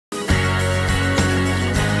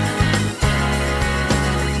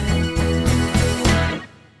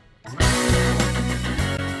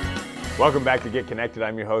Welcome back to Get Connected.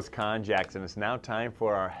 I'm your host, Con Jackson. It's now time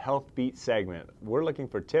for our Health Beat segment. We're looking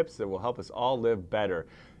for tips that will help us all live better.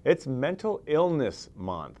 It's Mental Illness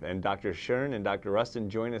Month, and Dr. Shern and Dr. Ruston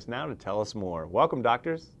join us now to tell us more. Welcome,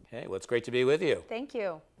 doctors. Hey, well, it's great to be with you. Thank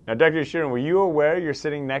you. Now, Dr. Shern, were you aware you're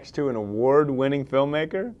sitting next to an award-winning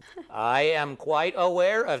filmmaker? I am quite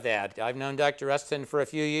aware of that. I've known Dr. Ruston for a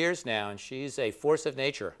few years now, and she's a force of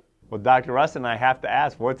nature. Well, Dr. Ruston, I have to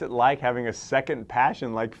ask, what's it like having a second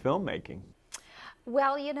passion like filmmaking?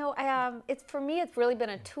 Well, you know, for me, it's really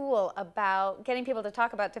been a tool about getting people to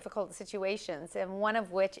talk about difficult situations, and one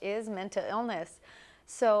of which is mental illness.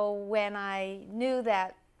 So when I knew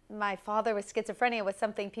that my father with schizophrenia was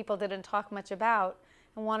something people didn't talk much about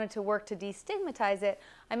and wanted to work to destigmatize it,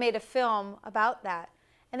 I made a film about that.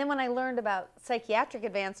 And then when I learned about psychiatric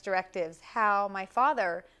advance directives, how my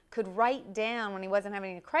father could write down when he wasn't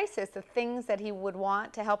having a crisis the things that he would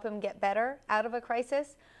want to help him get better out of a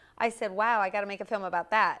crisis, I said, wow, I got to make a film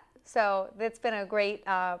about that. So it's been a great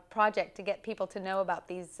project to get people to know about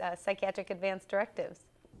these psychiatric advance directives.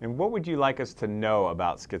 And what would you like us to know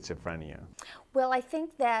about schizophrenia? Well, I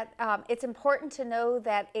think that it's important to know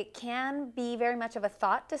that it can be very much of a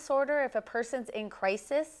thought disorder if a person's in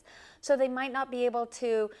crisis. So they might not be able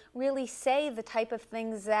to really say the type of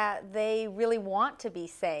things that they really want to be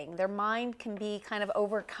saying. Their mind can be kind of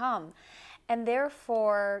overcome. And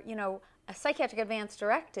therefore, you know, a psychiatric advance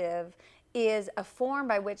directive is a form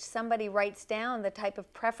by which somebody writes down the type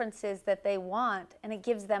of preferences that they want, and it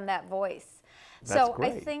gives them that voice. That's so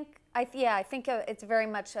great. I think it's very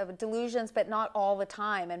much of delusions, but not all the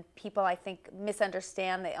time, and people, I think,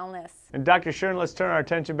 misunderstand the illness. And Dr. Shern, let's turn our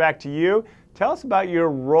attention back to you. Tell us about your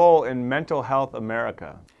role in Mental Health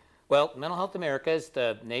America. Well, Mental Health America is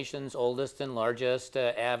the nation's oldest and largest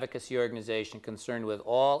advocacy organization concerned with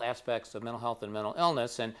all aspects of mental health and mental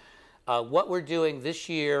illness. And what we're doing this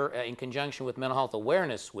year in conjunction with Mental Health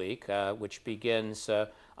Awareness Week, which begins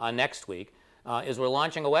next week, is we're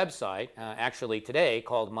launching a website, actually today,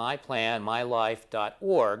 called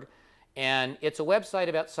myplanmylife.org. And it's a website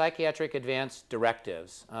about psychiatric advance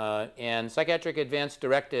directives. And psychiatric advance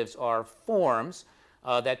directives are forms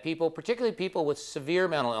that people, particularly people with severe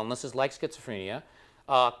mental illnesses like schizophrenia,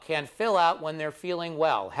 can fill out when they're feeling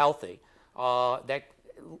well, healthy, that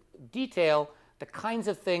detail the kinds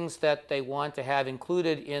of things that they want to have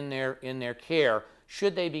included in their care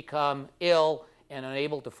should they become ill and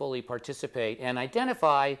unable to fully participate, and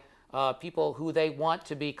identify people who they want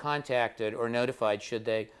to be contacted or notified should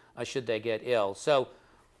they get ill. So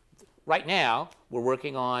right now we're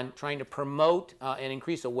working on trying to promote and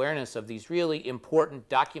increase awareness of these really important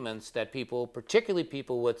documents that people, particularly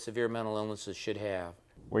people with severe mental illnesses, should have.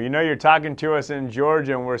 Well, you know you're talking to us in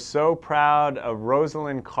Georgia, and we're so proud of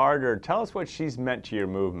Rosalind Carter. Tell us what she's meant to your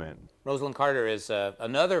movement. Rosalind Carter is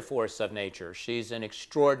another force of nature. She's an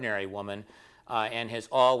extraordinary woman and has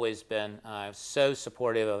always been so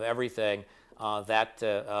supportive of everything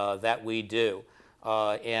that we do.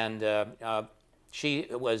 She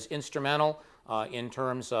was instrumental in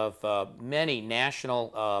terms of many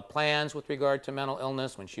national plans with regard to mental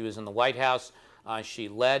illness. When she was in the White House, she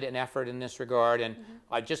led an effort in this regard. And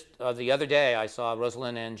just the other day, I saw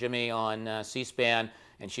Rosalind and Jimmy on C-SPAN,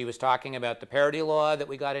 and she was talking about the parity law that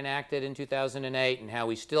we got enacted in 2008 and how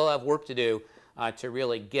we still have work to do to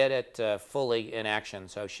really get it fully in action.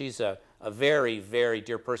 So she's a very, very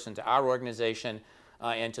dear person to our organization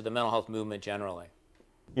and to the mental health movement generally.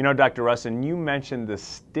 You know, Dr. Ruston, you mentioned the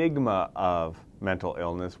stigma of mental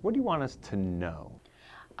illness. What do you want us to know?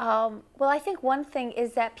 Well, I think one thing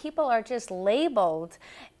is that people are just labeled,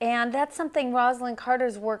 and that's something Rosalind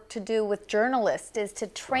Carter's work to do with journalists, is to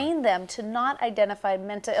train them to not identify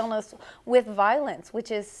mental illness with violence, which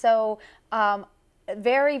is so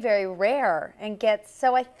very, very rare and gets,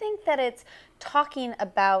 so I think that it's talking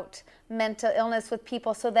about mental illness with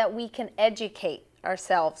people so that we can educate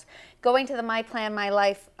ourselves. Going to the My Plan, My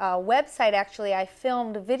Life website, actually, I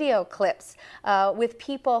filmed video clips with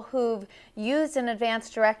people who've used an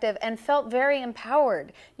advance directive and felt very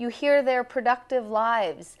empowered. You hear their productive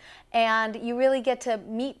lives, and you really get to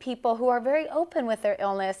meet people who are very open with their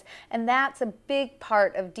illness, and that's a big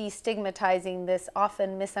part of destigmatizing this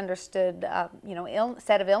often misunderstood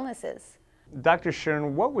set of illnesses. Dr.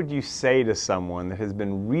 Shern, what would you say to someone that has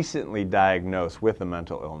been recently diagnosed with a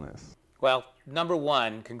mental illness? Well, number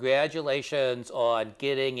one, congratulations on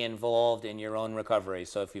getting involved in your own recovery.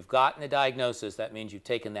 So if you've gotten a diagnosis, that means you've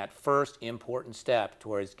taken that first important step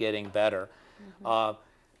towards getting better.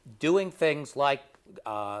 Doing things like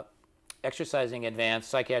exercising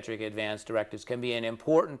psychiatric advance directives can be an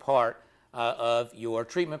important part of your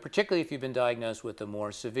treatment, particularly if you've been diagnosed with a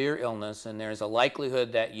more severe illness and there's a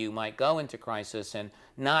likelihood that you might go into crisis and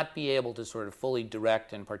not be able to sort of fully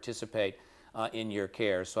direct and participate in your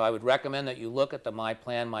care. So I would recommend that you look at the My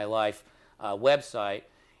Plan, My Life website.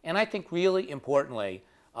 And I think really importantly,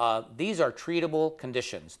 these are treatable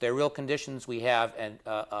conditions. They're real conditions. We have an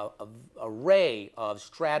array of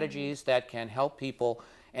strategies that can help people,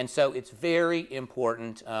 and so it's very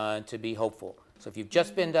important to be hopeful. So if you've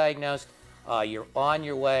just been diagnosed, you're on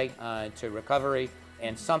your way to recovery,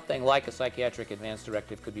 and something like a psychiatric advance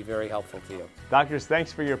directive could be very helpful to you. Doctors,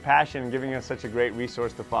 thanks for your passion and giving us such a great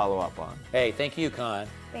resource to follow up on. Hey, thank you, Con.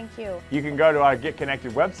 Thank you. You can go to our Get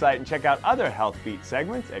Connected website and check out other Health Beat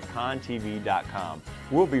segments at contv.com.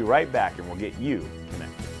 We'll be right back and we'll get you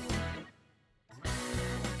connected.